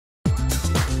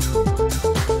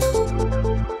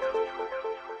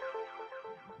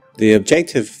The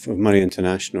objective of Murray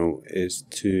International is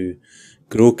to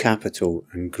grow capital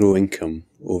and grow income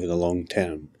over the long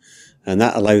term, and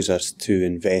that allows us to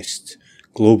invest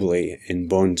globally in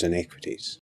bonds and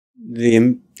equities.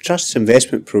 The Trust's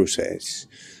investment process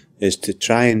is to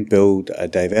try and build a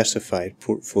diversified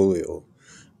portfolio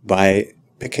by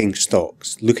picking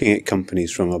stocks, looking at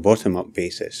companies from a bottom-up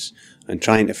basis and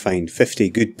trying to find 50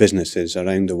 good businesses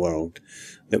around the world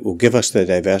that will give us the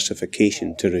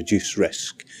diversification to reduce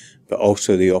risk, but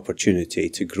also the opportunity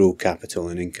to grow capital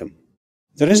and income.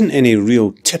 There isn't any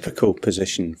real typical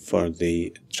position for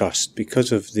the Trust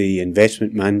because of the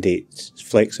investment mandate's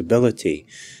flexibility.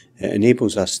 It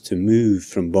enables us to move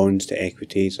from bonds to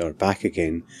equities or back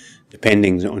again,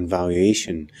 depending on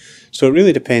valuation. So it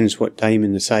really depends what time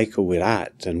in the cycle we're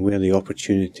at and where the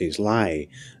opportunities lie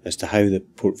as to how the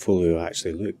portfolio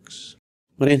actually looks.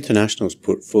 Murray International's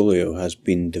portfolio has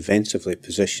been defensively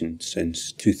positioned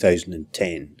since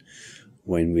 2010,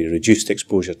 when we reduced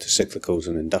exposure to cyclicals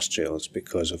and industrials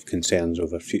because of concerns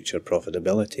over future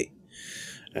profitability.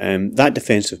 That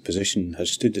defensive position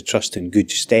has stood the Trust in good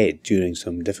stead during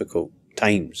some difficult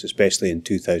times, especially in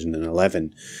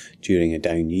 2011 during a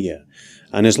down year.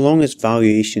 And as long as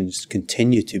valuations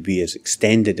continue to be as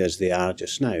extended as they are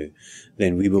just now,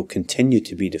 then we will continue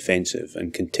to be defensive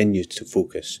and continue to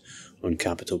focus on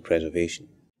capital preservation.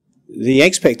 The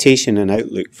expectation and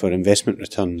outlook for investment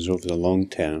returns over the long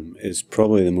term is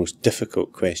probably the most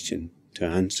difficult question to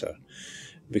answer,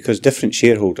 because different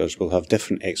shareholders will have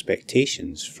different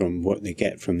expectations from what they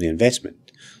get from the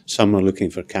investment. Some are looking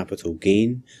for capital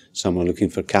gain, some are looking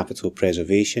for capital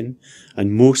preservation,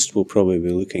 and most will probably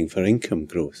be looking for income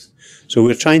growth. So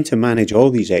we're trying to manage all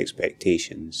these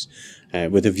expectations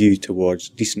with a view towards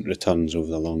decent returns over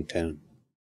the long term.